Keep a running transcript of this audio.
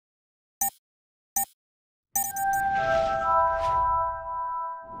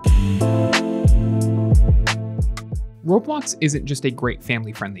Roblox isn't just a great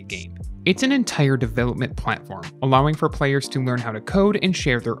family-friendly game. It's an entire development platform, allowing for players to learn how to code and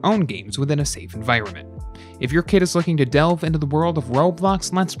share their own games within a safe environment. If your kid is looking to delve into the world of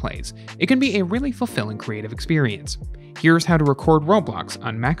Roblox Let's Plays, it can be a really fulfilling creative experience. Here's how to record Roblox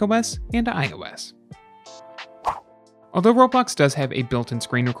on macOS and iOS. Although Roblox does have a built-in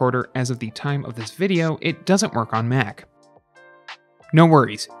screen recorder, as of the time of this video, it doesn't work on Mac. No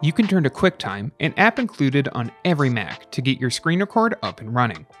worries, you can turn to QuickTime, an app included on every Mac, to get your screen record up and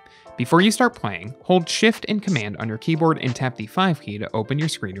running. Before you start playing, hold Shift and Command on your keyboard and tap the 5 key to open your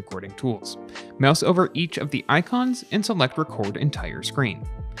screen recording tools. Mouse over each of the icons and select Record Entire Screen.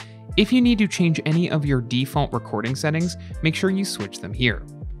 If you need to change any of your default recording settings, make sure you switch them here.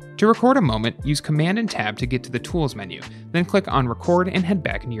 To record a moment, use Command and Tab to get to the Tools menu, then click on Record and head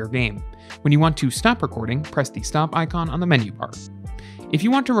back into your game. When you want to stop recording, press the Stop icon on the menu bar. If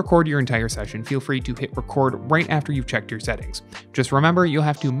you want to record your entire session, feel free to hit record right after you've checked your settings. Just remember, you'll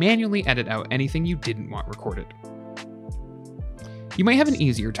have to manually edit out anything you didn't want recorded. You might have an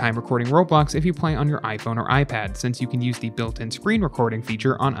easier time recording Roblox if you play on your iPhone or iPad, since you can use the built-in screen recording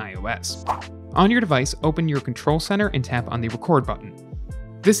feature on iOS. On your device, open your Control Center and tap on the Record button.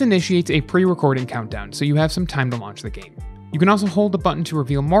 This initiates a pre-recording countdown, so you have some time to launch the game. You can also hold the button to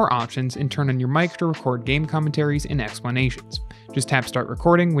reveal more options and turn on your mic to record game commentaries and explanations. Just tap Start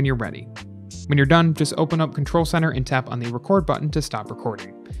Recording when you're ready. When you're done, just open up Control Center and tap on the Record button to stop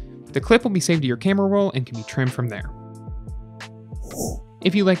recording. The clip will be saved to your camera roll and can be trimmed from there.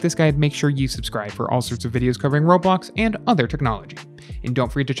 If you like this guide, make sure you subscribe for all sorts of videos covering Roblox and other technology. And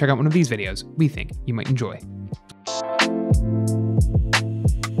don't forget to check out one of these videos we think you might enjoy.